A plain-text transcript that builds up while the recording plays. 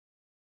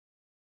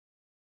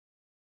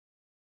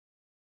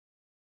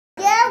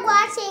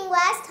watching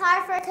West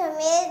Hartford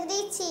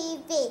Community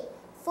TV.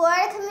 For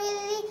the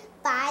community,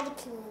 by the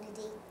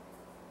community.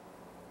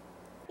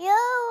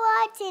 You're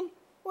watching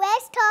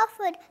West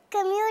Hartford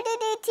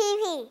Community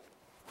TV.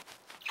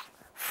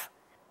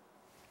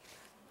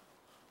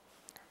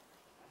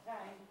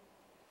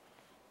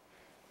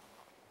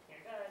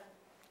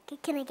 Okay,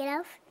 can I get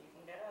off? You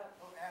can get up.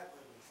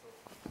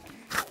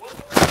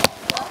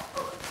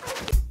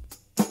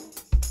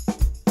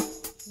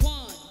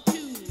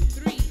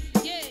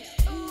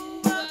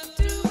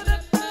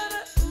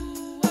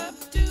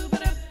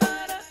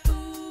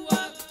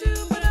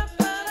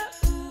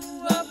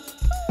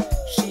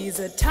 She's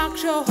a talk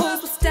show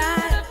host with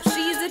style.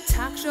 She's a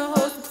talk show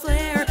host with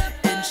flair.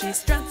 And she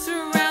struts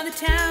around the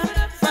town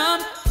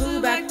from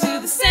Blueback to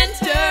the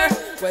center.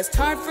 West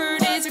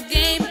Hartford is her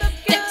game.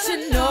 Get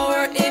to know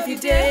her if you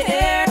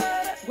dare.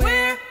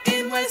 Where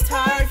in West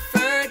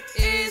Hartford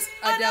is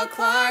Adelle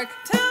Clark?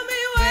 Tell me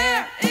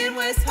where in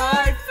West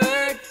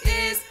Hartford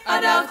is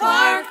Adelle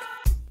Clark?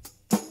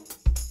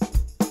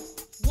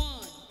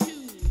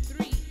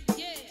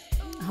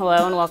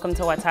 Hello and welcome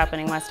to What's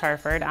Happening West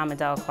Hartford. I'm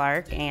Adelle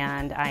Clark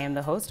and I am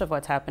the host of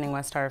What's Happening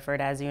West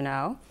Hartford, as you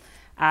know.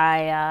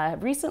 I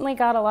recently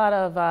got a lot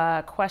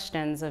of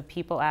questions of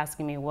people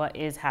asking me what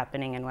is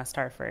happening in West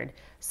Hartford.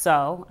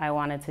 So I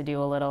wanted to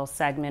do a little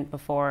segment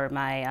before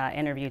my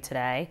interview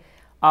today,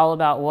 all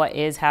about what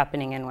is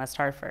happening in West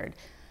Hartford.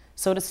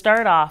 So to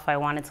start off, I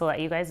wanted to let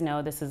you guys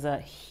know this is a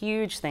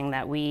huge thing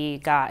that we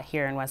got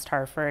here in West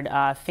Hartford.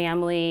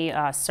 Family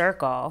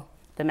Circle,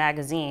 the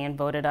magazine,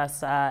 voted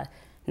us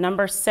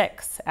number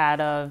 6 out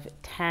of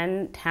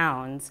 10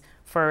 towns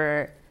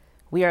for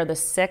we are the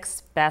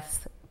sixth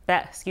best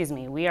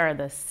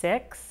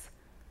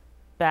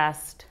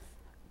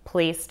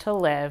place to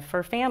live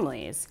for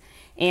families.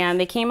 And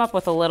they came up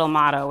with a little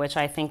motto, which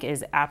I think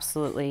is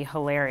absolutely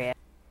hilarious.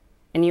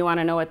 And you want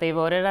to know what they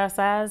voted us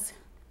as?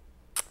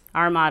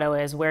 Our motto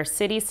is where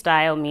city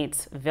style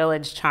meets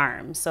village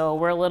charm. So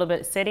we're a little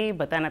bit city,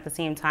 but then at the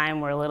same time,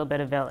 we're a little bit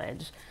of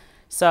village.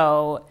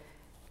 So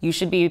you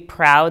should be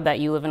proud that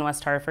you live in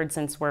West Hartford,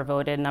 since we're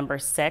voted number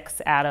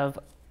 6 out of,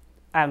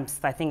 I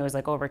think it was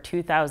like over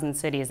 2,000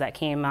 cities that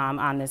came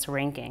on this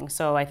ranking.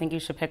 So I think you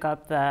should pick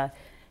up the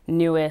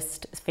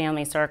newest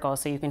Family Circle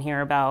so you can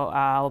hear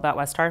all about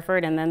West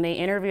Hartford. And then they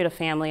interviewed a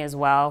family as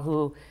well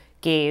who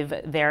gave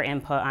their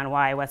input on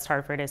why West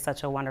Hartford is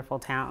such a wonderful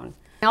town.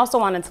 I also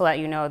wanted to let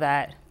you know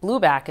that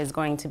Blueback is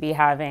going to be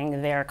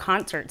having their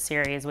concert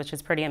series, which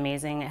is pretty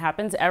amazing. It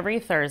happens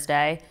every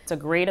Thursday. It's a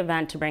great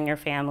event to bring your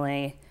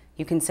family.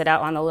 You can sit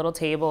out on the little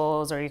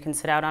tables or you can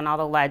sit out on all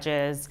the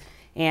ledges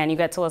and you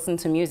get to listen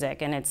to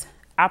music, and it's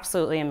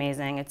absolutely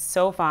amazing. It's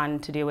so fun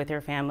to do with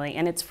your family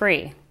and it's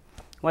free.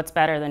 What's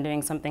better than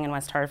doing something in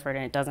West Hartford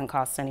and it doesn't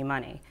cost any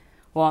money?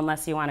 Well,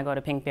 unless you want to go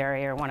to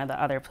Pinkberry or one of the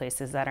other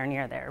places that are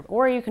near there,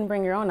 or you can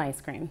bring your own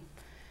ice cream.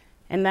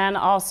 And then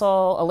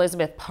also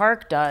Elizabeth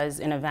Park does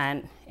an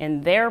event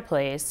in their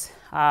place.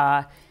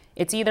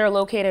 It's either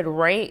located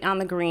right on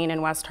the green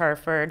in West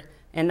Hartford,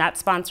 and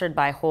that's sponsored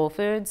by Whole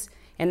Foods.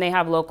 And they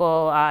have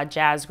local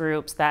jazz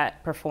groups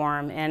that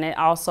perform, and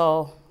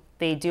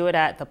they do it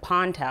at the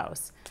Pond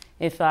House.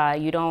 If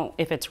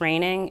it's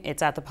raining,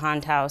 it's at the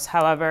Pond House.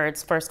 However,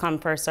 it's first come,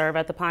 first serve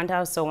at the Pond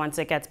House, so once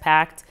it gets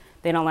packed,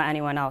 they don't let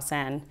anyone else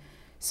in.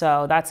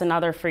 So that's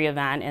another free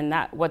event, and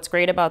what's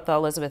great about the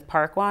Elizabeth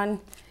Park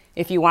one,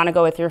 if you want to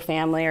go with your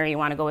family or you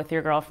want to go with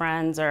your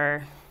girlfriends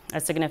or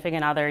a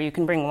significant other, you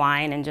can bring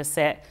wine and just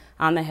sit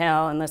on the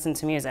hill and listen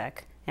to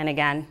music. And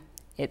again,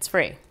 it's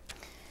free.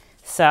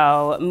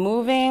 So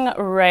moving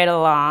right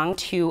along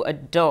to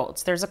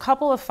adults, there's a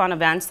couple of fun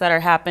events that are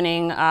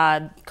happening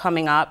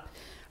coming up.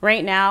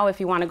 Right now, if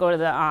you want to go to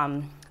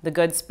the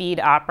Goodspeed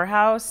Opera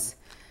House,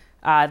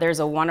 there's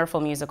a wonderful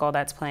musical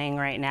that's playing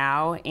right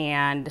now,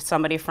 and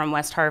somebody from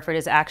West Hartford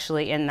is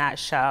actually in that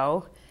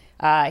show.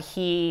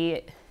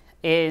 He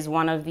is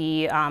one of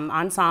the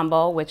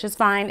ensemble, which is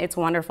fine. It's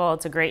wonderful.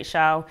 It's a great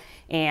show,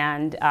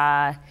 and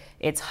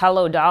it's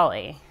Hello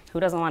Dolly. Who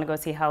doesn't want to go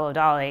see Hello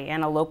Dolly?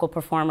 And a local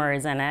performer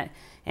is in it,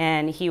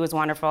 and he was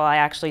wonderful. I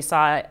actually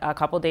saw it a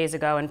couple days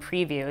ago in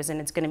previews,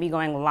 and it's going to be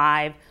going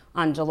live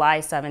on July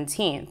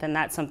 17th, and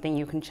that's something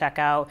you can check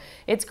out.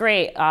 It's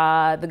great.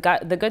 The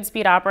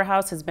Goodspeed Opera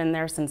House has been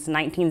there since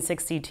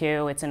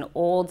 1962. It's an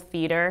old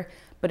theater,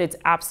 but it's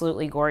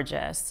absolutely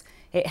gorgeous.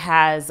 It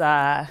has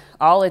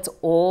all its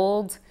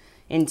old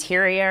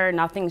interior,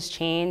 nothing's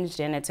changed,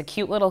 and it's a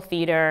cute little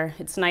theater.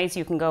 It's nice.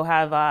 You can go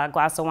have a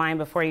glass of wine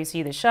before you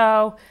see the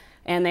show.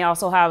 And they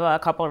also have a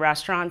couple of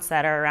restaurants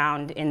that are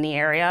around in the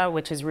area,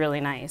 which is really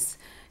nice.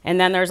 And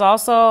then there's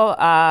also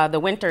the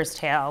Winter's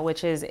Tale,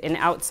 which is an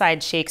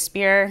outside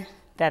Shakespeare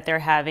that they're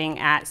having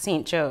at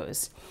St.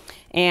 Joe's.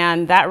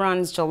 And that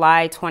runs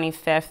July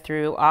 25th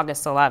through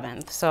August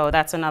 11th. So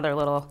that's another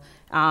little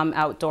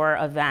outdoor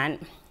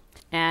event.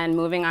 And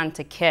moving on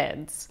to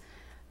kids.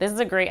 This is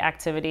a great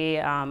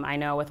activity. I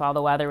know with all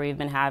the weather we've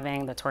been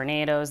having, the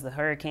tornadoes, the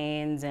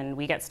hurricanes, and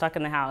we get stuck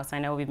in the house. I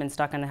know we've been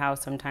stuck in the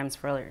house sometimes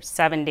for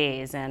 7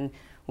 days, and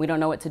we don't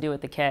know what to do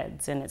with the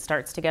kids, and it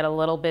starts to get a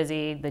little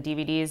busy. The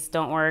DVDs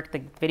don't work,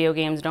 the video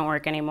games don't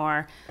work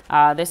anymore.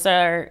 These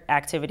are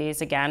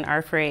activities, again,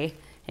 are free,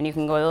 and you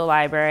can go to the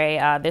library.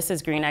 This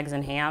is Green Eggs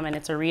and Ham, and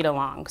it's a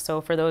read-along.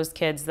 So for those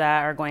kids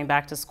that are going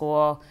back to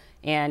school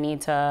and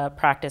need to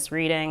practice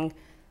reading,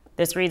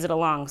 this reads it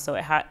along. So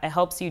it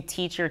helps you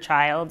teach your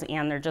child,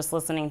 and they're just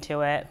listening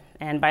to it.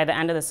 And by the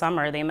end of the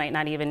summer, they might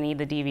not even need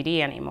the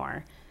DVD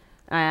anymore.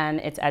 And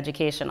it's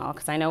educational,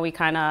 because I know we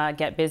kind of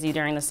get busy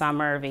during the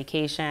summer,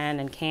 vacation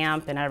and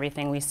camp and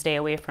everything. We stay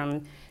away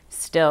from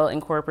still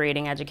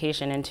incorporating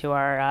education into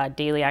our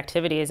daily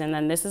activities. And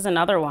then this is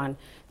another one.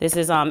 This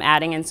is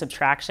adding and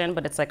subtraction,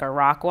 but it's like a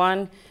rock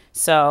one.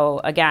 So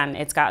again,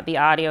 it's got the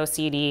audio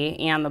CD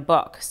and the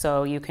book.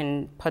 So you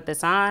can put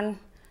this on,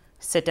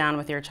 sit down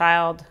with your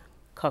child,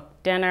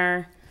 cook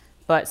dinner,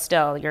 but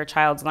still your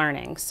child's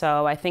learning.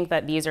 So I think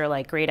that these are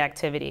like great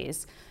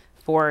activities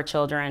for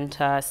children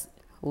to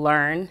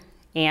learn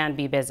and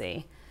be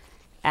busy.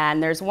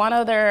 And there's one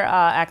other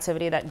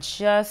activity that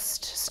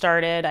just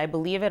started. I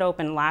believe it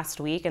opened last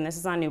week, and this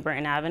is on New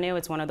Britain Avenue.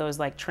 It's one of those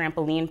like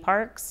trampoline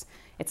parks.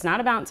 It's not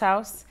a bounce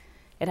house.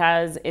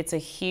 It's a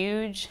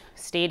huge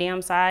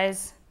stadium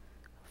size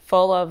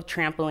full of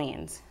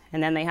trampolines.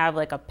 And then they have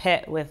like a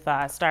pit with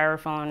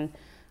styrofoam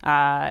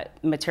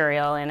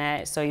material in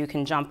it, so you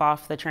can jump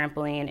off the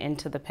trampoline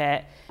into the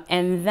pit.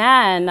 And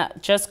then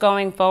just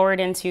going forward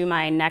into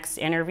my next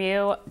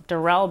interview,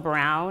 Durelle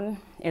Brown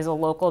is a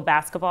local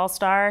basketball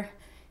star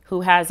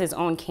who has his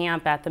own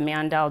camp at the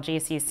Mandell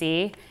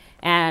JCC.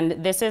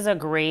 And this is a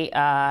great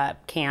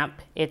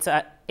camp. It's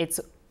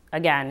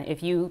again,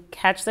 if you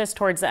catch this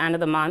towards the end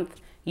of the month,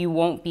 you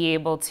won't be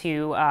able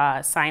to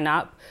sign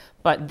up.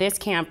 But this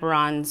camp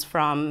runs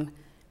from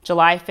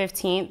July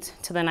 15th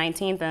to the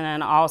 19th, and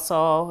then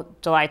also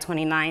July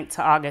 29th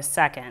to August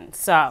 2nd.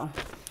 So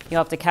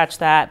you'll have to catch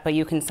that, but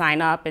you can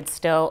sign up. It's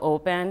still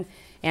open.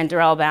 And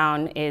Durelle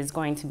Brown is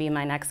going to be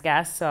my next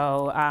guest.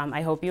 So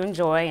I hope you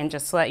enjoy. And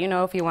just to let you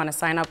know, if you want to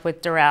sign up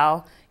with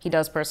Durelle, he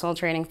does personal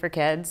training for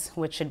kids,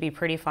 which should be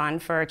pretty fun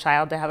for a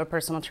child to have a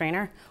personal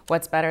trainer.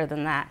 What's better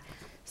than that?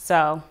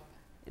 So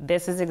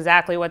this is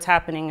exactly what's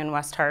happening in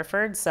West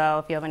Hartford. So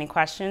if you have any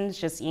questions,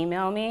 just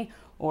email me,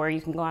 or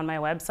you can go on my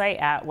website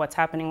at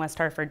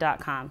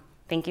what'shappeningwesthartford.com.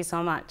 Thank you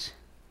so much.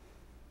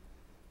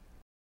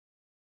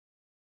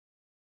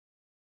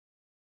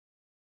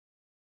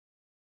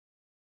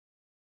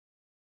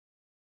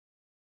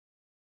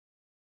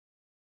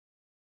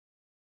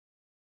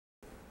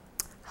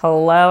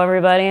 Hello,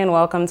 everybody, and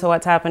welcome to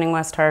What's Happening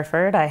West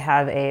Hartford. I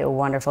have a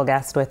wonderful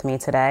guest with me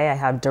today. I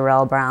have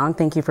Durelle Brown.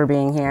 Thank you for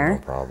being here. No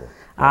problem.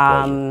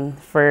 My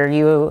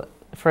pleasure.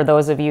 For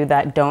those of you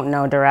that don't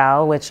know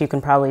Durelle, which you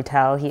can probably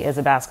tell, he is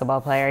a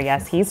basketball player.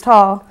 Yes, he's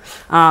tall,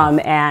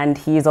 and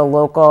he's a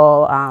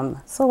local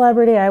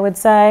celebrity, I would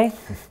say,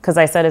 because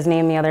I said his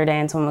name the other day,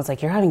 and someone was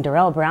like, "You're having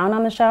Durelle Brown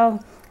on the show?"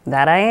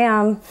 That I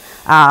am.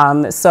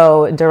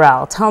 So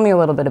Durelle, tell me a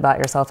little bit about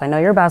yourself. I know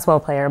you're a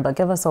basketball player, but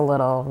give us a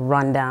little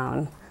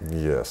rundown.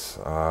 Yes,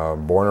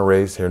 born and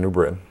raised here in New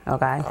Britain.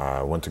 Okay.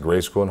 I went to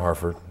grade school in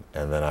Hartford,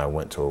 and then I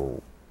went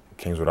to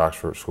Kingswood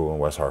Oxford School in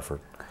West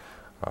Hartford.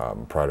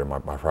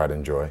 My pride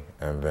and joy.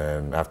 And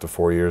then after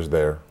 4 years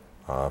there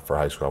for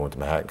high school, I went to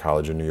Manhattan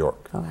College in New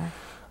York.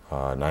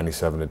 Okay.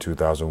 97 to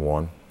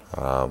 2001.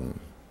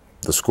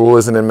 The school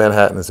isn't in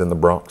Manhattan, it's in the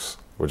Bronx,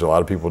 which a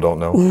lot of people don't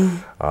know.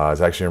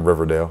 It's actually in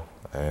Riverdale.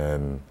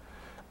 And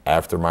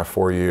after my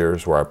 4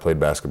 years where I played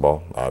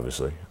basketball,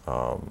 obviously,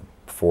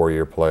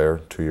 4-year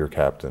player, 2-year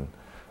captain,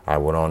 I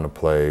went on to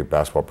play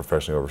basketball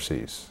professionally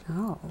overseas.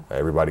 Oh.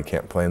 Everybody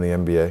can't play in the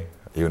NBA,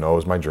 even though it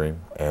was my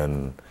dream.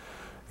 And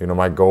you know,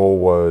 my goal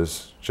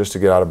was just to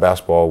get out of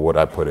basketball what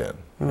I put in,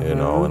 you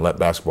know, and let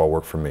basketball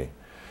work for me.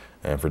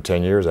 And for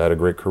 10 years, I had a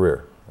great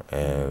career,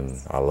 and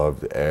I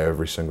loved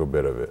every single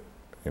bit of it.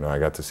 You know, I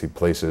got to see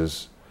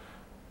places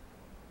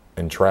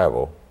and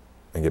travel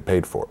and get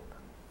paid for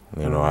it.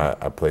 You know,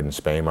 I played in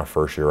Spain my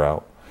first year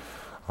out.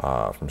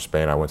 From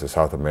Spain, I went to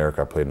South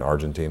America. I played in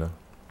Argentina.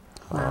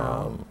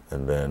 Wow.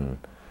 And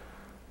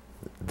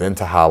then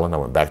to Holland. I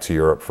went back to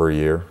Europe for a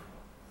year.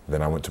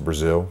 Then I went to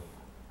Brazil.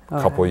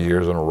 A couple of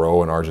years in a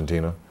row in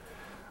Argentina,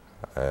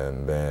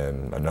 and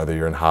then another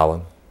year in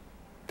Holland.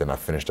 Then I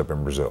finished up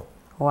in Brazil.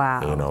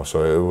 Wow. You know,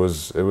 so it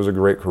was a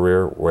great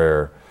career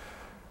where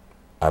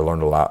I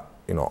learned a lot,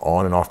 you know,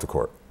 on and off the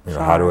court. You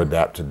know, how to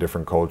adapt to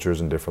different cultures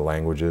and different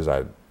languages.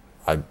 I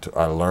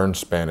learned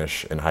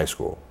Spanish in high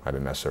school. I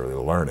didn't necessarily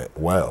learn it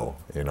well,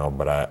 you know,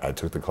 but I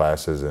took the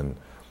classes, and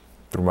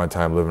through my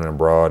time living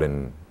abroad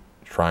and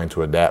trying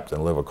to adapt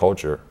and live a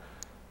culture,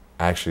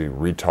 I actually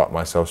retaught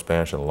myself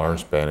Spanish and learned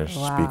Spanish,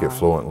 speak it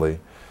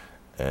fluently.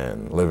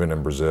 And living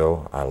in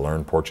Brazil, I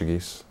learned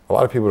Portuguese. A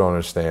lot of people don't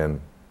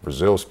understand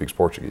Brazil speaks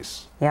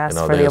Portuguese. Yes, you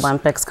know, for the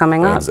Olympics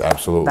coming up.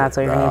 Absolutely. That's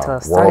what you need to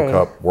study.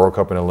 World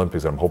Cup and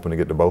Olympics, I'm hoping to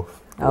get to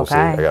both. We'll see.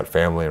 I got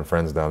family and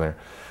friends down there.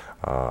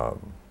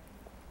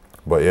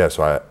 But yeah,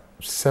 so I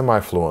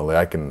semi-fluently,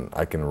 I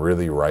can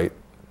really write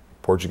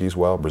Portuguese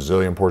well,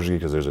 Brazilian Portuguese,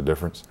 because there's a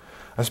difference.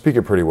 I speak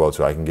it pretty well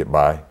too, I can get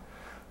by.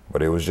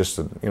 but it was just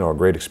a, you know, a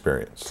great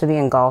experience. To be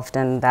engulfed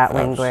in that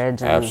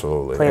language and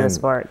absolutely. play the And,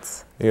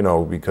 sports. You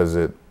know, because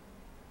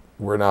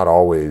we're not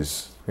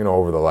always, you know,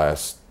 over the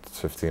last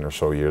 15 or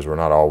so years, we're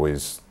not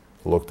always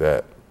looked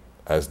at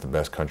as the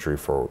best country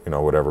for, you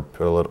know, whatever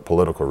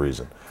political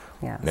reason.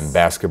 Yes. And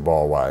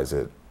basketball-wise,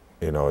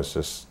 you know,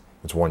 it's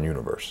one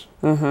universe.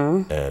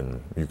 Mm-hmm.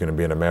 And you can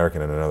be an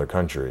American in another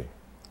country,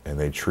 and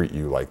they treat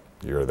you like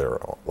you're there,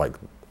 like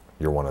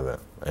you're one of them.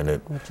 And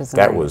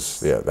that was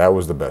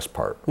the best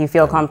part. You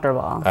feel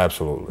comfortable.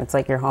 Absolutely. It's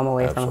like you're home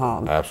away from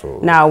home.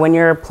 Absolutely. Now, when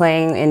you're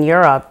playing in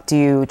Europe, do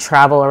you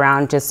travel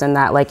around just in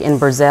that, like in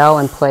Brazil,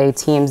 and play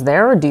teams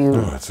there, or do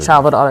you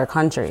travel to other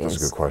countries? That's a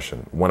good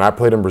question. When I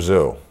played in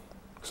Brazil,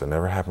 because it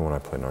never happened when I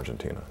played in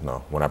Argentina.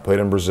 No, when I played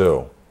in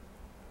Brazil,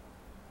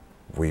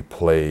 we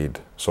played.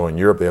 So in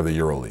Europe, they have the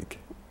Euro League,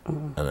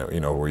 and you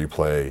know, where you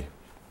play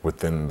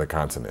within the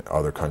continent,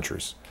 other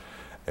countries.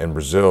 In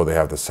Brazil, they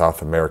have the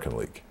South American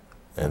League.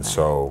 And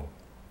so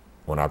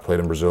when I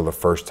played in Brazil the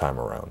first time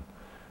around,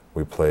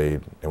 we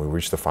played, and we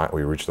reached the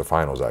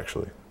finals,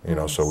 actually. You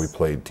know, so we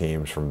played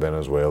teams from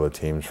Venezuela,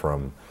 teams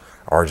from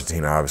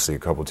Argentina, obviously, a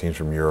couple teams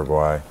from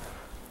Uruguay.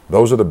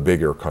 Those are the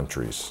bigger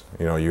countries.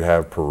 You know, you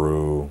have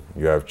Peru,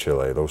 you have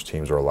Chile. Those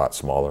teams are a lot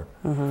smaller.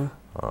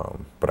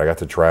 But I got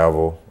to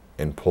travel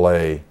and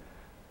play.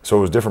 So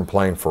it was different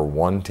playing for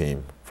one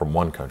team from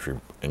one country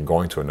and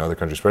going to another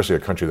country, especially a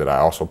country that I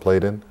also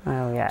played in.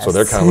 Oh, yes. So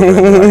they're kind of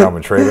looking at me like I'm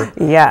a traitor.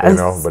 Yes. You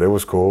know, but it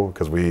was cool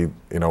because we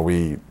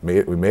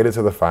made it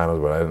to the finals,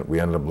 but we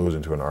ended up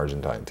losing to an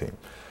Argentine team.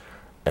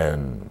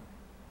 And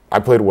I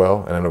played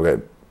well, and ended up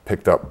getting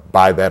picked up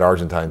by that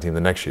Argentine team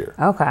the next year.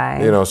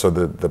 Okay. You know, so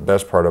the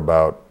best part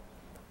about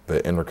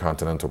the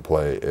intercontinental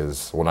play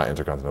is, well, not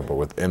intercontinental, but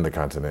within the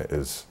continent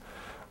is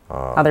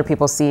other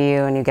people see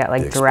you, and you get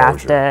like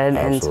drafted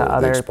into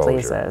other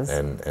places.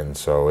 And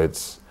so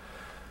it's,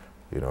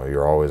 you know,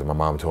 you're always, my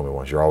mom told me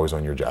once, you're always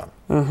on your job.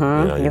 You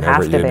know, you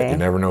have to be. You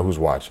never know who's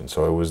watching.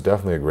 So it was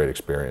definitely a great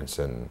experience.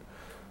 And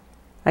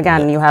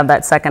again, you have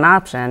that second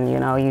option. You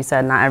know, you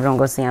said not everyone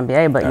goes to the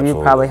NBA, but you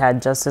probably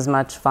had just as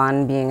much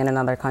fun being in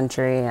another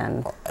country.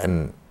 And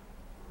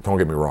don't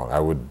get me wrong, I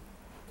would,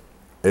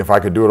 if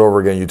I could do it over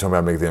again, you told me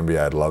I'd make the NBA,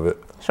 I'd love it.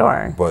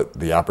 Sure. But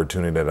the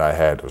opportunity that I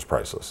had was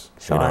priceless.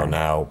 Sure. You know,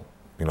 now,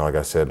 you know, like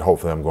I said,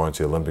 hopefully I'm going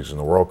to the Olympics and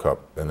the World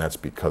Cup, and that's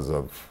because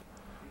of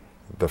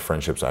the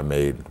friendships I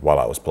made while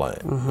I was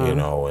playing. You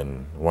know,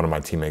 and one of my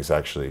teammates,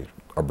 actually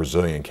a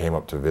Brazilian, came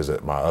up to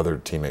visit my other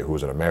teammate who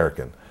was an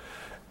American,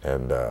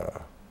 and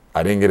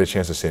I didn't get a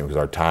chance to see him because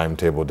our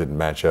timetable didn't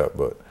match up,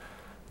 but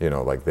you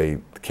know, like, they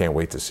can't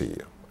wait to see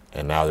you.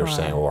 And now they're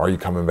saying, well, are you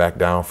coming back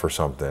down for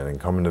something and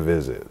coming to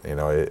visit? You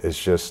know,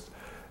 it's just,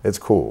 it's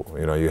cool.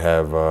 You know, you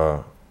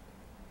have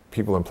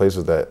people in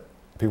places that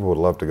people would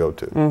love to go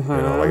to. You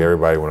know, like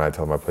everybody, when I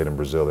tell them I played in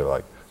Brazil, they're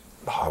like,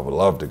 oh, I would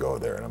love to go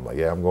there. And I'm like,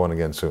 yeah, I'm going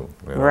again soon.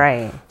 You know?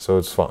 Right. So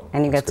it's fun.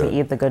 And you get to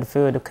eat the good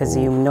food because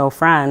you know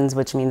friends,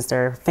 which means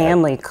their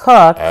family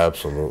cook.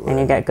 Absolutely. And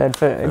you get good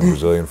food. And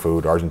Brazilian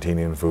food,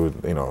 Argentinian food,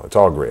 you know, it's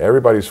all great.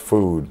 Everybody's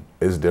food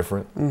is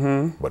different,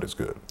 but it's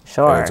good.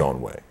 Sure. In its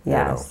own way. Yes.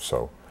 You know,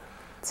 so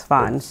it's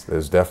fun.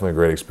 It's definitely a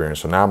great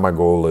experience. So now my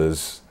goal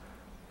is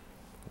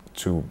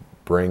to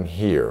bring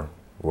here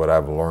what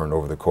I've learned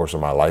over the course of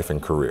my life and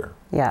career.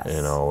 Yes.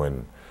 You know,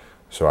 and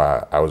so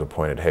I was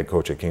appointed head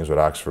coach at Kingswood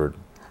Oxford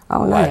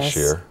last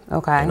year.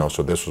 Okay. You know,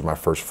 so this was my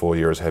first full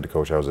year as head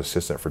coach. I was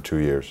assistant for 2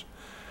 years.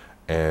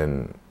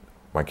 And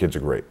my kids are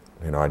great.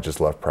 You know, I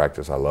just left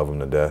practice. I love them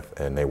to death,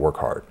 and they work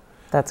hard.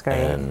 That's great.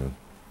 And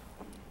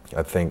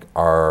I think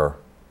our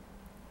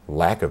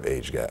lack of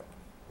age gap,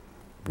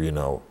 you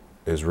know,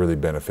 is really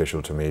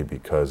beneficial to me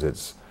because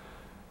it's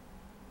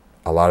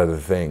a lot of the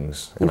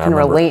things. You can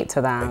relate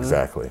to them.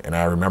 Exactly. And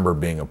I remember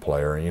being a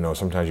player, and you know,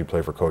 sometimes you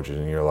play for coaches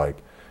and you're like,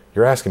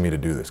 you're asking me to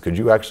do this. Could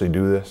you actually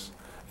do this?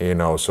 You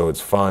know, so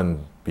it's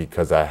fun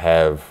because I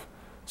have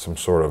some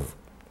sort of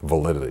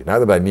validity. Not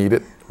that I need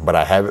it, but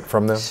I have it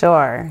from them.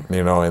 Sure.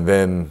 You know, and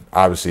then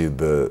obviously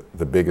the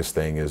biggest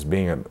thing is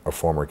being a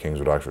former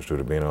Kingswood Oxford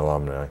student, being an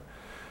alumni.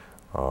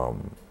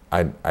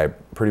 I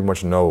pretty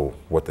much know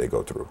what they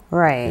go through.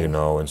 Right. You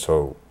know, and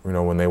so, you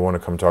know, when they want to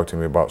come talk to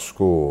me about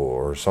school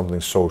or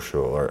something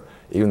social or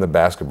even the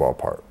basketball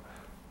part,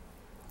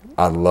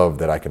 I love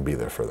that I can be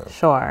there for them.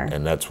 Sure.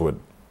 And that's what,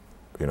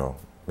 you know,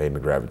 made me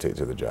gravitate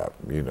to the job.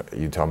 You know,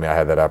 you tell me I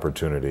had that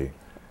opportunity,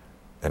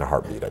 in a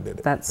heartbeat, I did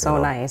it. That's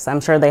so nice.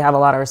 I'm sure they have a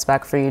lot of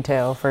respect for you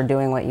too, for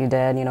doing what you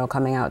did, you know,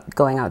 going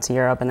out to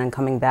Europe and then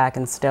coming back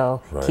and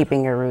still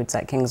keeping your roots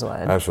at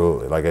Kingswood.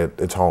 Absolutely. Like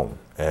it's home.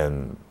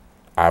 And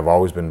I've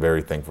always been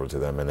very thankful to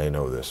them, and they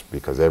know this,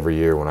 because every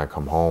year when I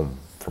come home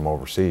from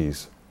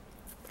overseas,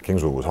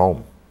 Kingswood was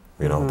home.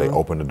 You know, they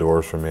opened the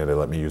doors for me, they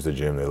let me use the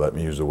gym, they let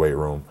me use the weight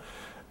room.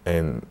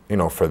 And, you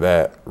know, for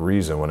that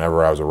reason,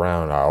 whenever I was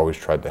around, I always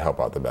tried to help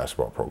out the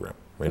basketball program.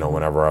 You know,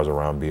 whenever I was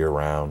around, be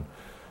around,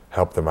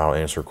 help them out,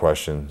 answer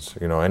questions,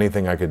 you know,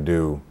 anything I could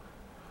do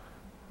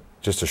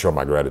just to show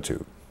my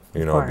gratitude,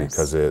 you know,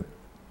 because it,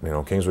 you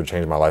know, Kingswood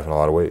changed my life in a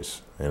lot of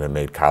ways, and it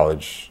made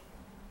college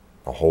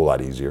a whole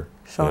lot easier.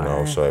 Sure. You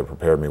know, so it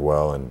prepared me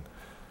well, and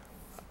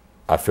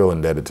I feel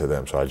indebted to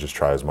them. So I just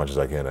try as much as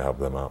I can to help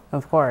them out.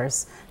 Of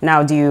course.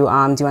 Now, do you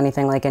do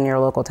anything like in your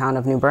local town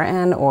of New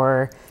Britain,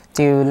 or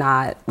do you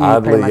not? You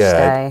pretty much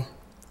stay?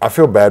 I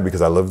feel bad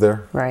because I live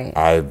there. Right.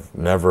 I've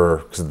never,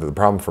 because the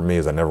problem for me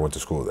is I never went to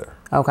school there.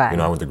 Okay. You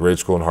know, I went to grade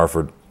school in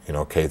Hartford, you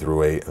know, K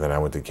through 8, and then I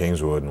went to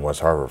Kingswood in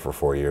West Hartford for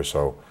 4 years.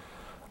 So,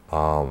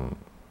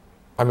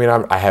 I mean,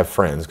 I have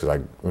friends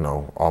because you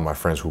know, all my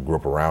friends who grew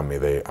up around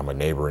me, I'm a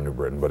neighbor in New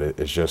Britain, but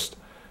it's just,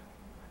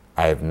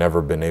 I've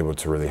never been able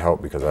to really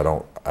help because I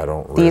don't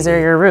These really,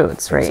 are your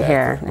roots right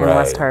here in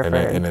West Hartford.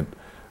 And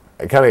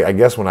it kind of, I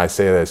guess when I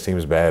say that, it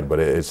seems bad, but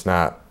it's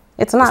not.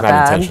 It's not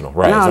bad. Intentional,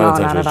 right? No, it's not no,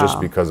 intentional. not It's at just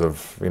all. because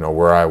of, you know,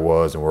 where I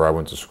was and where I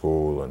went to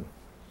school, and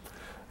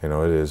you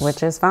know, it is.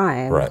 Which is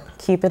fine. Right.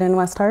 Keep it in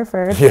West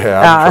Hartford.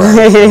 Yeah. I'm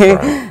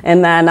trying.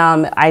 And then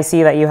I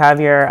see that you have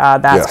your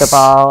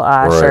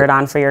basketball shirt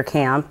on for your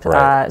camp.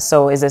 Right.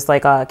 So is this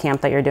like a camp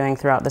that you're doing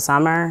throughout the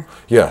summer?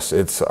 Yes,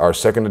 it's our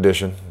second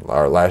edition.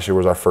 Last year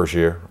was our first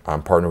year.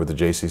 I'm partnered with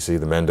the JCC,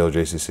 the Mandell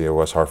JCC of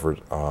West Hartford.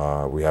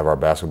 We have our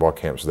basketball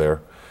camps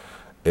there.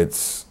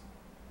 It's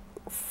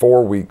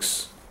 4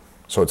 weeks.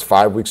 So it's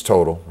 5 weeks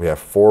total. We have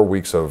 4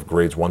 weeks of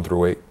grades 1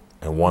 through 8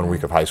 and 1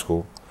 week of high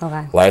school.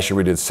 Okay. Last year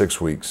we did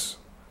 6 weeks,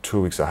 2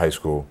 weeks of high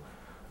school.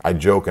 I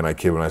joke and I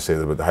kid when I say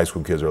that, but the high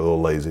school kids are a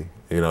little lazy.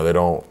 You know, they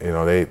don't, you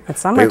know, It's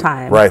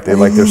summertime. Right, they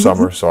like their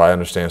summer, so I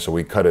understand. So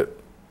we cut it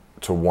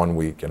to 1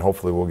 week, and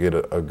hopefully we'll get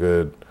a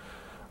good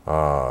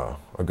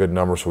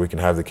number so we can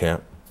have the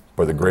camp.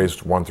 But the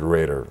grades 1 through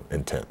 8 are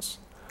intense.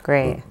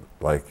 Great.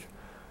 Like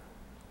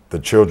the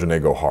children, they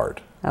go hard.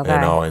 Okay. You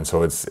know, and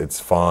so it's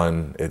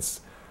fun.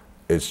 It's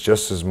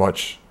just as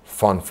much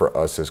fun for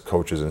us as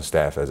coaches and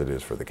staff as it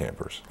is for the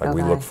campers. Like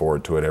we look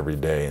forward to it every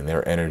day, and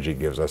their energy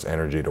gives us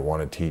energy to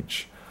want to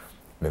teach,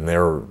 and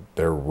they're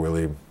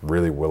really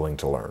willing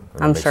to learn.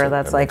 And I'm sure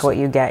that's like what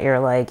you get. You're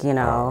like, you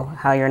know,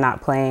 how you're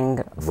not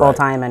playing full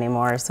time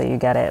anymore, so you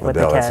get it with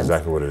the kids. That's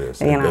exactly what it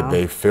is. You know?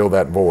 They fill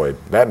that void.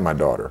 That and my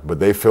daughter, but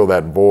they fill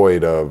that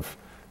void of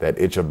that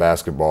itch of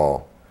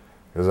basketball.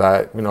 Because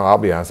I'll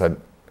be honest,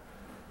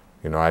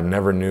 I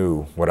never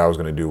knew what I was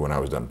going to do when I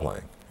was done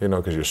playing. You know,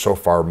 because you're so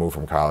far removed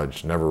from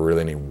college, never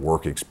really any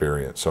work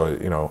experience. So,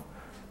 you know,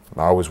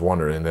 I always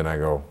wondered, and then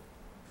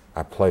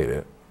I played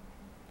it,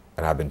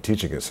 and I've been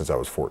teaching it since I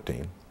was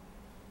 14.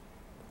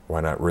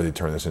 Why not really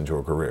turn this into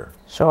a career?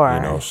 Sure.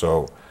 You know,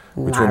 so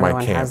between Not my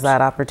everyone camps. has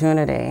that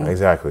opportunity.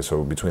 Exactly.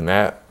 So between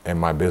that and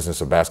my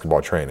business of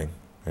basketball training,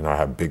 you know, I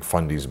have big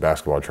fundies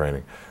basketball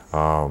training.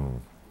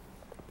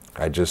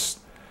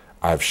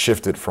 I've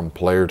shifted from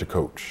player to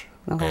coach.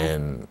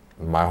 And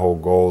my whole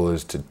goal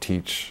is to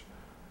teach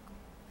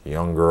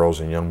young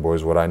girls and young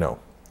boys what I know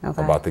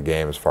about the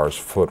game as far as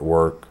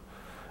footwork,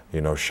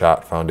 you know,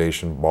 shot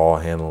foundation, ball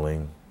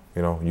handling,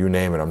 you know, you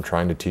name it. I'm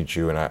trying to teach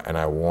you, and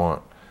I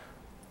want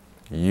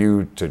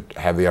you to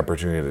have the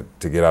opportunity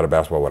to get out of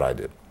basketball what I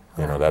did.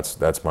 You know,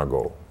 that's my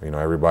goal. You know,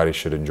 everybody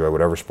should enjoy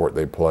whatever sport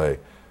they play,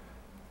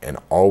 and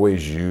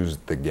always use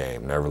the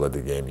game. Never let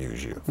the game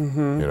use you. You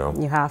know,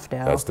 You have to.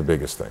 that's the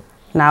biggest thing.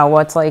 Now,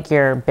 what's like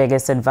your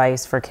biggest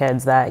advice for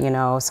kids that, you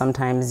know,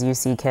 sometimes you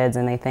see kids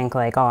and they think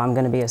like, oh, I'm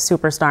going to be a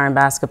superstar in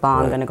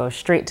basketball, I'm going to go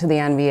straight to the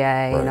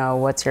NBA. You know,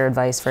 what's your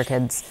advice for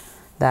kids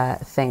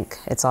that think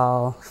it's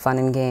all fun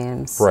and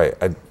games? Right.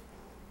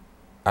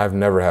 I've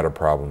never had a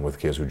problem with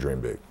kids who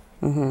dream big.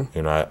 You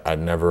know, I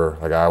never,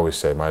 like I always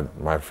say,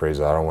 my phrase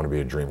is I don't want to be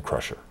a dream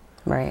crusher.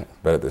 Right.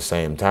 But at the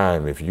same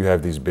time, if you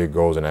have these big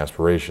goals and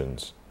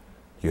aspirations,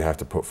 you have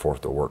to put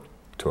forth the work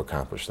to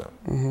accomplish them.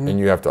 And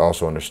you have to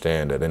also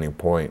understand at any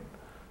point,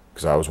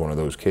 because I was one of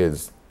those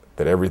kids,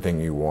 that everything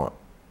you want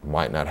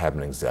might not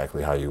happen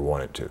exactly how you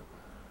want it to.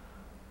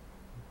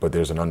 But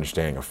there's an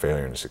understanding of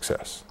failure and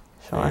success.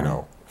 Sure. You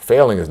know,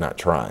 failing is not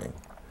trying.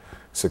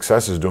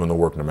 Success is doing the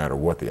work no matter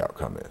what the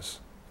outcome is.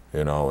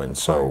 You know, and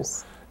so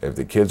if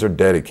the kids are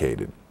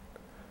dedicated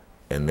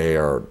and they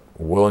are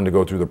willing to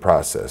go through the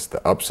process,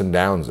 the ups and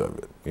downs of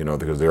it, you know,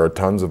 because there are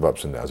tons of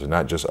ups and downs, they're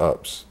not just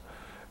ups.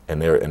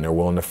 And they're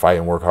willing to fight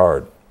and work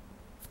hard.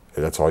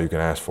 That's all you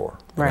can ask for.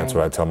 And that's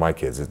what I tell my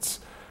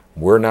kids.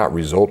 We're not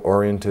result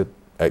oriented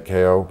at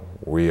KO.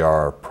 We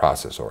are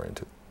process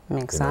oriented.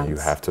 Makes sense. You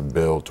have to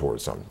build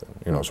towards something.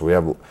 You know, so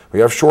we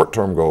have short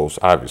term goals,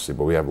 obviously,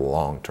 but we have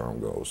long term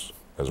goals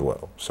as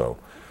well. So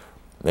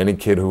any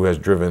kid who has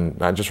driven,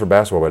 not just for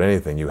basketball but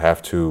anything, you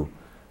got to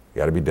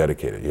be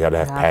dedicated. You got to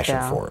have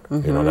passion for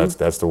it. You know,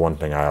 that's the one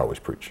thing I always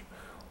preach.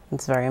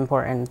 It's very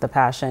important, the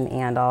passion,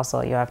 and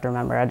also you have to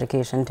remember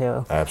education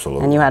too.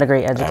 Absolutely. And you had a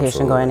great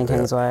education going to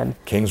Kingswood.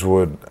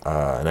 Kingswood,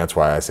 and that's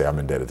why I say I'm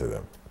indebted to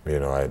them. You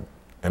know,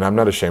 and I'm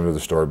not ashamed of the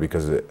story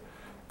because it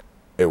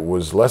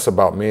was less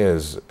about me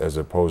as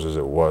opposed as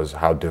it was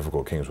how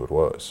difficult Kingswood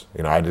was.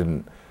 You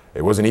know,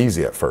 it wasn't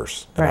easy at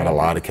first. And I had a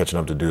lot of catching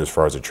up to do as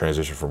far as the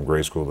transition from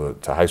grade school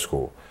to high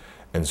school.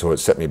 And so it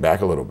set me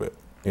back a little bit.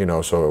 You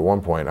know, so at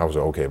one point I was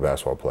an okay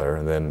basketball player,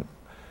 and then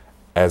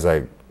as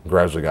I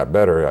gradually got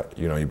better,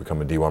 you know, you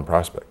become a D1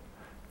 prospect.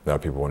 Now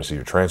people want to see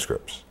your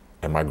transcripts.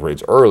 and my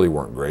grades early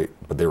weren't great,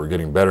 but they were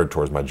getting better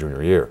towards my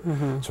junior year.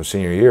 So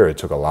senior year, it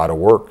took a lot of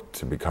work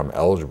to become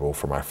eligible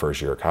for my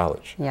first year of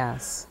college.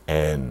 Yes.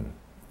 And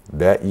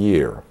that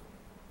year,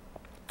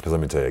 because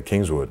let me tell you, at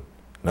Kingswood,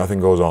 nothing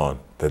goes on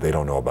that they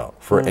don't know about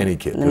for any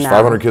kid. There's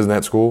 500 kids in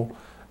that school,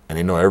 and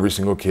they know every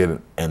single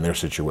kid and their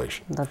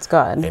situation. That's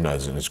good. And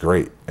it's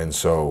great. And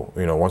so,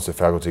 you know, once the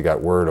faculty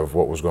got word of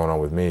what was going on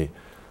with me,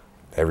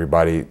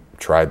 everybody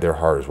tried their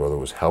hardest, whether it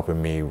was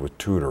helping me with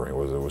tutoring,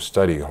 whether it was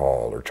study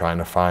hall, or trying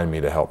to find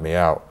me to help me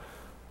out.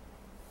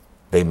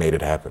 They made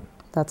it happen.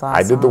 That's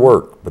awesome. I did the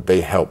work, but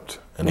they helped,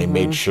 and they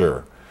made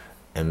sure.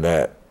 And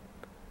that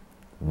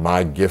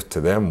my gift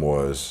to them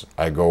was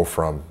I go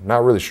from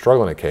not really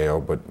struggling at KO,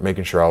 but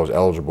making sure I was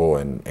eligible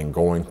and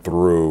going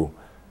through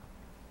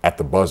at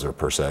the buzzer,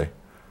 per se,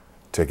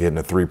 to getting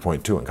a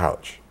 3.2 in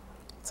college.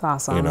 It's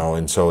awesome. You know,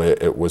 and so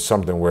it was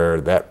something where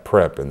that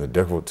prep and the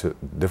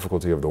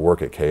difficulty of the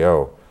work at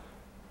KO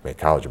made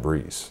college a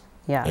breeze.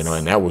 Yes. You know,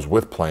 and that was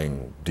with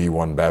playing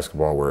D1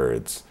 basketball, where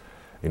it's,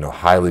 you know,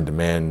 highly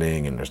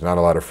demanding and there's not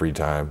a lot of free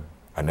time.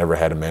 I never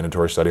had a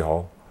mandatory study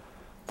hall.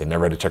 They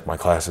never had to check my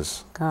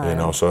classes. God. You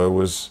know, so it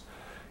was,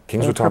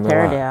 Kingswood taught me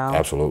a lot. You.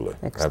 Absolutely,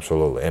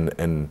 absolutely.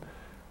 And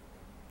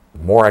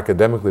more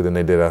academically than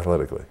they did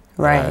athletically.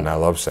 Right. And I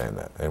love saying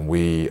that.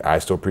 And I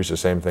still preach the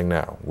same thing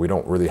now. We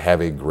don't really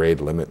have a grade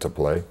limit to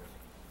play,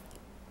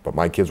 but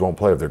my kids won't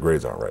play if their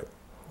grades aren't right.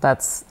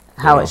 That's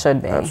how it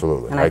should be.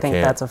 Absolutely. And I think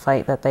that's a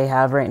fight that they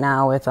have right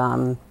now with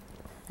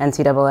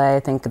NCAA. I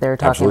think they're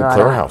talking about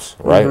clearinghouse,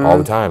 right? All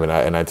the time.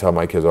 And I tell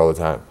my kids all the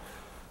time,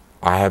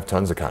 I have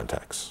tons of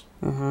contacts.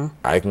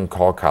 I can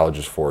call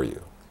colleges for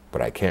you,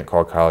 but I can't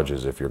call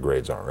colleges if your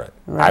grades aren't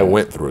right. I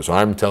went through it, so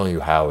I'm telling you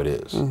how it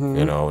is,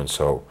 you know, and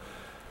so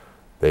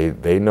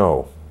they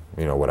know,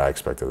 you know, what I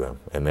expect of them,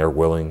 and they're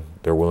willing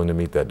to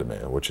meet that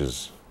demand, which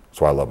is,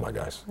 that's why I love my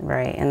guys.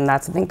 Right, and I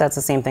think that's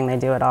the same thing they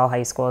do at all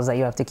high schools, that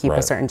you have to keep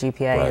a certain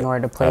GPA in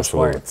order to play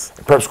sports.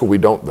 In prep school, we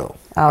don't, though.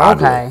 Oh,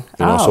 oddly. okay.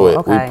 You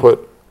know, we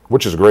put,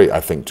 which is great, I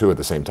think, too, at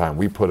the same time,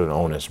 we put an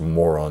onus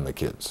more on the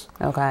kids.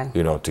 Okay.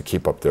 You know, to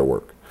keep up their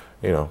work.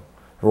 You know,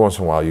 every once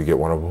in a while you get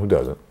one of them who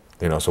doesn't.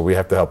 You know, so we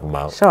have to help them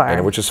out. Sure.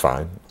 And which is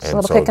fine. Just a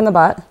little kick in the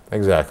butt.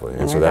 Exactly.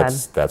 And so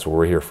that's what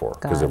we're here for.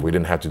 Because if we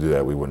didn't have to do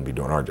that, we wouldn't be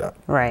doing our job.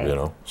 Right. You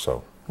know,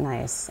 so.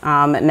 Nice.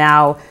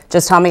 Now,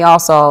 just tell me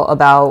also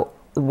about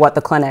what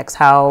the clinics,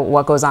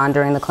 what goes on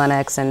during the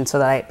clinics, and so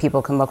that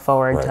people can look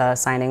forward to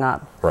signing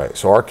up. Right.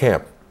 So our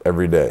camp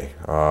every day,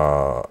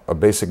 a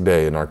basic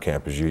day in our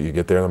camp is you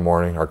get there in the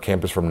morning. Our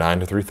camp is from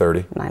 9 to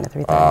 3:30. 9 to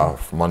 3:30.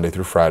 From Monday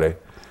through Friday.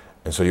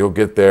 And so you'll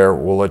get there,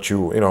 we'll let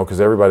you, you know,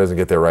 because everybody doesn't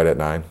get there right at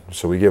 9.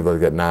 So we give like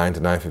that 9 to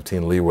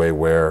 9:15 leeway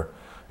where,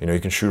 you know, you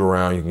can shoot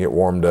around, you can get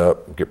warmed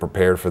up, get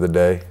prepared for the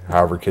day,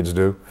 however kids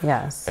do.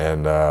 Yes.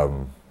 And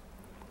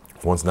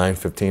once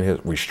 9:15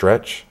 hits, we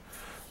stretch,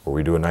 where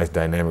we do a nice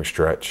dynamic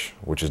stretch,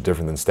 which is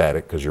different than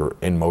static because you're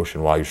in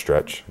motion while you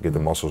stretch, get the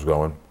muscles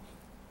going.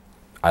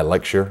 I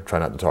lecture, try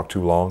not to talk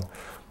too long.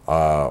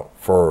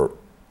 For,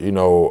 you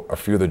know, a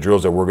few of the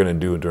drills that we're going to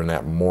do during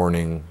that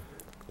morning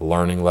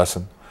learning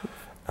lesson.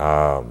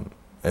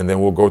 And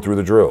then we'll go through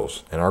the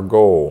drills. And our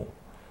goal,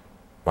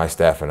 my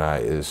staff and I,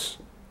 is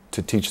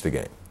to teach the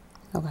game.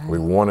 Okay. We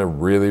want to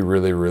really,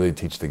 really, really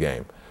teach the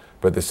game.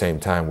 But at the same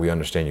time, we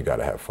understand you got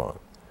to have fun.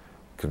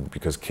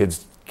 Because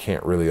kids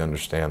can't really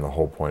understand the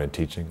whole point of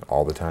teaching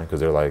all the time because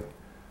they're like,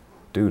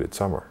 dude, it's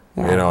summer.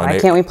 Yeah. You know, Why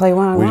can't we play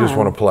one-on-one? We just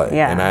want to play.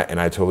 Yeah. And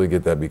I totally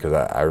get that because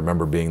I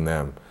remember being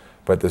them.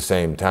 But at the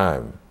same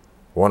time,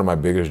 one of my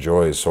biggest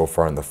joys so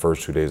far in the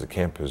first 2 days of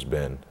camp has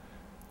been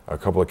a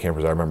couple of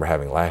campers I remember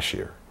having last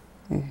year,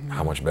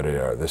 how much better they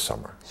are this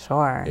summer.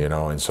 Sure. You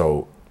know, and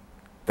so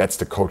that's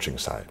the coaching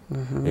side,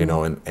 you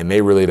know, and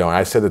they really don't.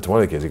 I said that to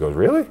one of the kids, he goes,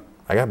 really?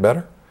 I got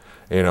better?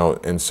 You know,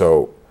 and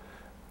so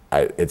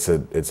it's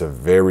a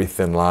very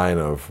thin line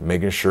of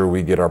making sure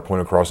we get our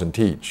point across and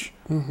teach,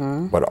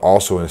 but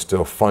also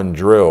instill fun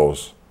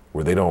drills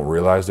where they don't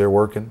realize they're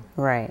working,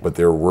 but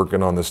they're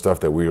working on the stuff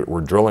that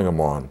we're drilling them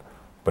on,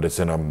 but it's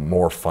in a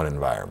more fun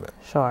environment.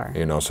 Sure.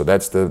 You know, so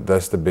that's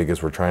the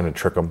biggest. We're trying to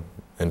trick them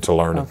into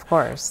learning. Of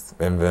course.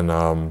 And then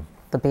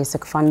the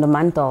basic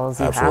fundamentals.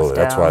 You absolutely. have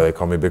to. That's why they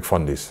call me Big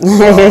Fundies.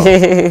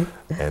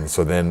 And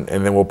so then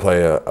we'll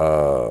play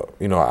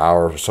an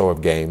hour or so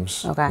of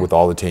games with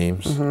all the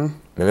teams, and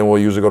then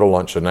we'll usually go to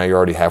lunch. So now you're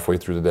already halfway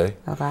through the day.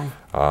 Okay.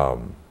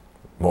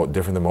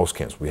 Different than most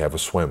camps. We have a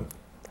swim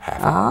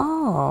half hour.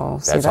 Oh,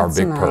 that's our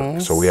big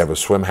perk. So we have a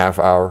swim half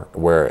hour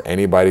where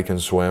anybody can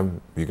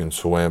swim. You can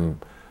swim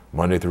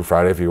Monday through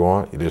Friday if you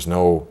want.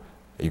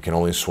 You can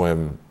only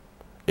swim.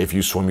 If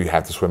you swim, you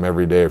have to swim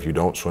every day. If you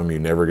don't swim, you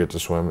never get to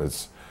swim.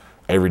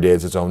 Every day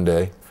is its own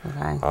day.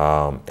 Okay.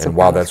 And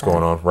while that's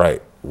going on,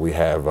 we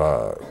have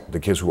the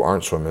kids who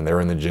aren't swimming,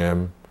 they're in the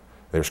gym.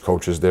 There's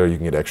coaches there. You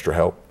can get extra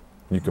help.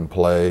 You can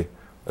play.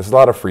 There's a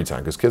lot of free time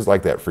because kids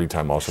like that free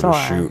time also to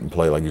shoot and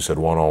play, like you said,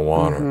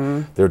 one-on-one,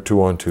 or they're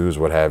 2-on-2s,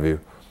 what have you.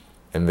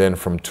 And then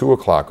from 2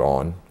 o'clock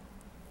on,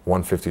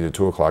 1:50 to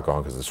 2 o'clock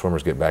on, because the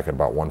swimmers get back at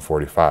about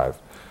 1:45,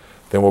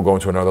 Then we'll go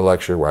into another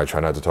lecture where I try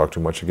not to talk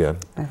too much again.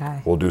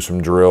 Okay. We'll do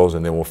some drills,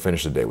 and then we'll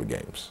finish the day with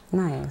games.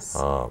 Nice.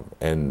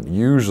 And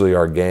usually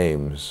our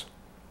games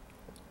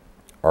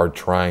are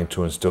trying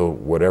to instill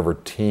whatever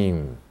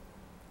team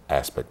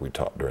aspect we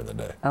taught during the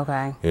day.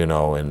 Okay. You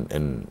know,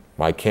 and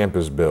my camp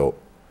is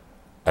built,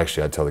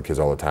 actually I tell the kids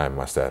all the time,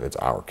 my staff, it's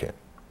our camp.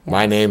 Yes.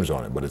 My name's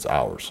on it, but it's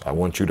ours. I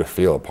want you to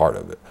feel a part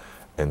of it.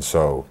 And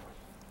so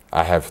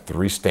I have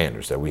 3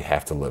 standards that we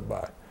have to live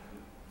by,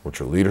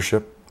 which are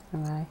leadership,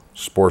 okay,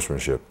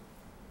 sportsmanship,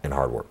 and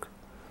hard work.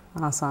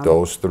 Awesome.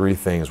 Those 3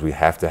 things we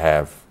have to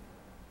have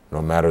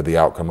no matter the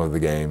outcome of the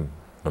game,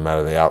 no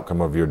matter the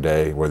outcome of your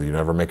day, whether you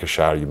never make a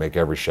shot or you make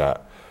every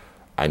shot.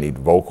 I need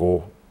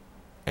vocal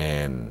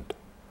and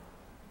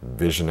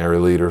visionary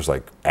leaders,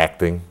 like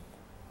acting,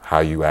 how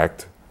you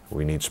act.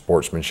 We need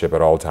sportsmanship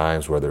at all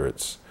times, whether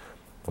it's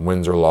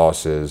wins or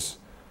losses.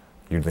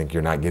 You think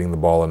you're not getting the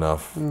ball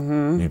enough.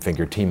 Mm-hmm. You think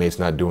your teammate's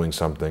not doing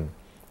something.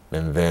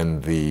 And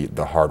then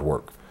the hard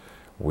work.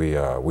 We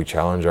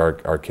challenge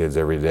our kids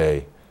every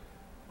day.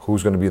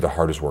 Who's going to be the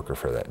hardest worker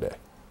for that day?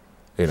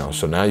 You know,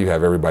 so now you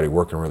have everybody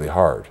working really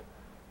hard.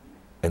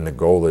 And the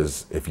goal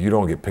is, if you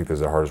don't get picked as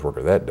the hardest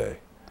worker that day,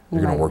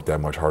 you're going to work that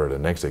much harder the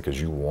next day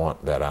because you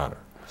want that honor.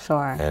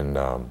 Sure. And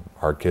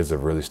our kids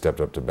have really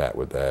stepped up to bat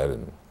with that.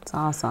 And it's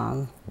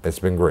awesome. It's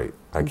been great.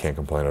 I can't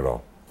complain at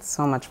all.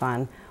 So much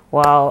fun.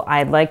 Well,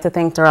 I'd like to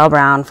thank Durelle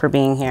Brown for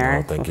being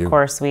here. Oh, thank you. Of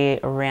course, we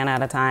ran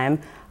out of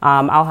time.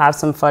 I'll have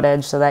some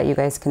footage so that you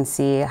guys can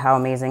see how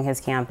amazing his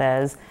camp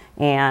is.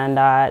 And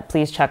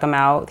please check him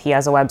out. He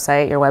has a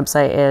website. Your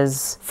website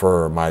is?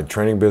 For my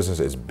training business,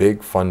 it's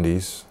Big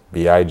Fundies,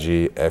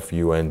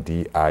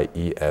 BIGFUNDIES,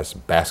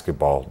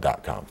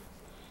 basketball.com.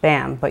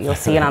 Bam, but you'll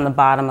see it on the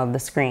bottom of the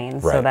screen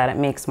right, so that it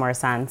makes more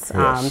sense.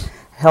 Yes.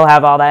 He'll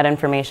have all that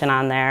information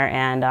on there,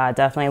 and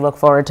definitely look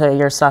forward to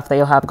your stuff that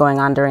you'll have going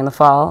on during the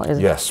fall.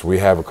 Yes, we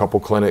have a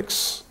couple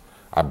clinics.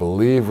 I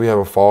believe we have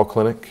a fall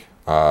clinic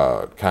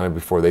kind of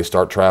before they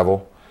start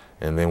travel,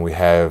 and then we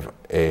have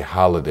a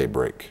holiday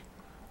break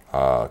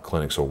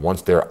clinic. So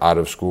once they're out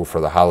of school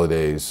for the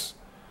holidays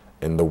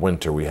in the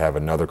winter, we have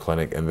another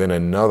clinic, and then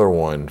another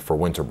one for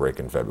winter break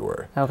in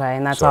February. Okay,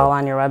 and that's all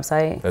on your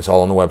website? That's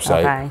all on the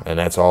website, okay, and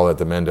that's all at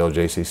the Mandell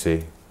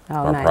JCC. Oh,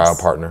 our nice. proud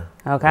partner.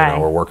 Okay. You know,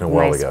 we're working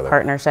well nice together.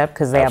 Partnership,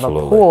 because they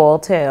Absolutely. have a pool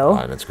too.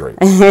 And it's great.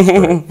 It's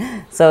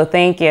great. So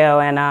thank you,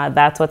 and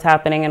that's what's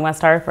happening in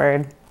West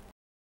Hartford.